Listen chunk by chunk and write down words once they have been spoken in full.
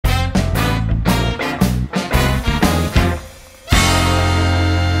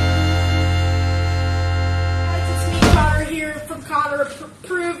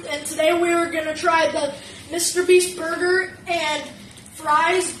gonna try the Mr.Beast burger and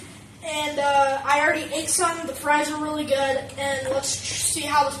fries. And I already ate some. The fries are really good. And let's see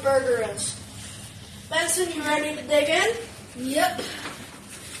how this burger is. Benson, you ready to dig in? Yep.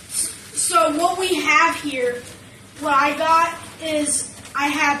 So what we have here, what I got is I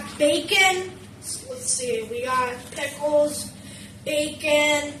have bacon. Let's see. We got pickles,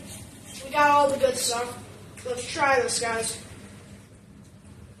 bacon. We got all the good stuff. Let's try this, guys.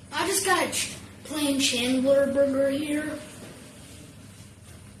 I just got a plain Chandler burger here.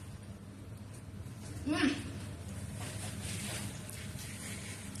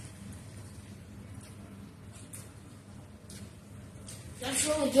 That's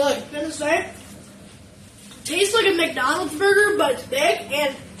really good. I'm gonna say, tastes like a McDonald's burger, but it's big,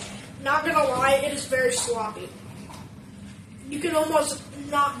 and not gonna lie, it is very sloppy. You can almost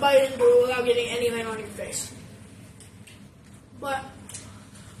not bite into it without getting anything on your face. But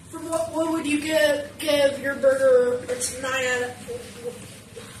from what would you give your burger? It's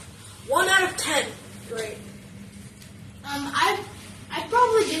 1 out of 10. Great. I'd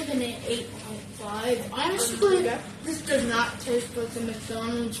probably give it an 8.5. Honestly, Okay. this does not taste like a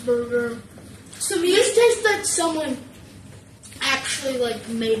McDonald's burger. To me, This tastes like someone actually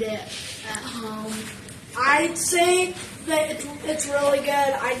made it at home. I'd say that it's really good.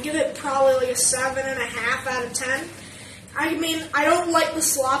 I'd give it probably like a 7.5 out of 10. I mean, I don't like the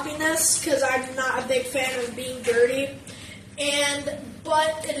sloppiness because I'm not a big fan of being dirty,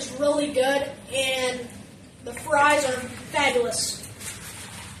 but it is really good, and the fries are fabulous.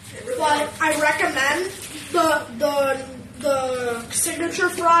 But I recommend the signature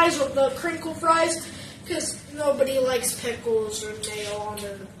fries or the crinkle fries because nobody likes pickles or mayo on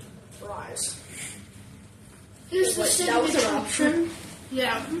their fries. Here's the signature option.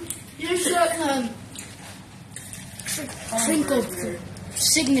 Yeah. Here's the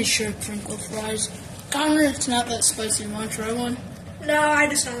signature crinkle fries. Connor, it's not that spicy. You want to try one? No, I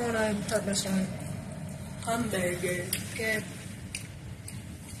just don't want to hurt my stomach. Hamburger. Okay.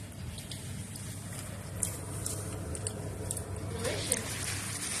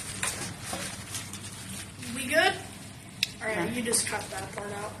 We good? Alright, you just cut that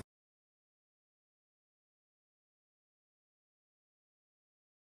part out.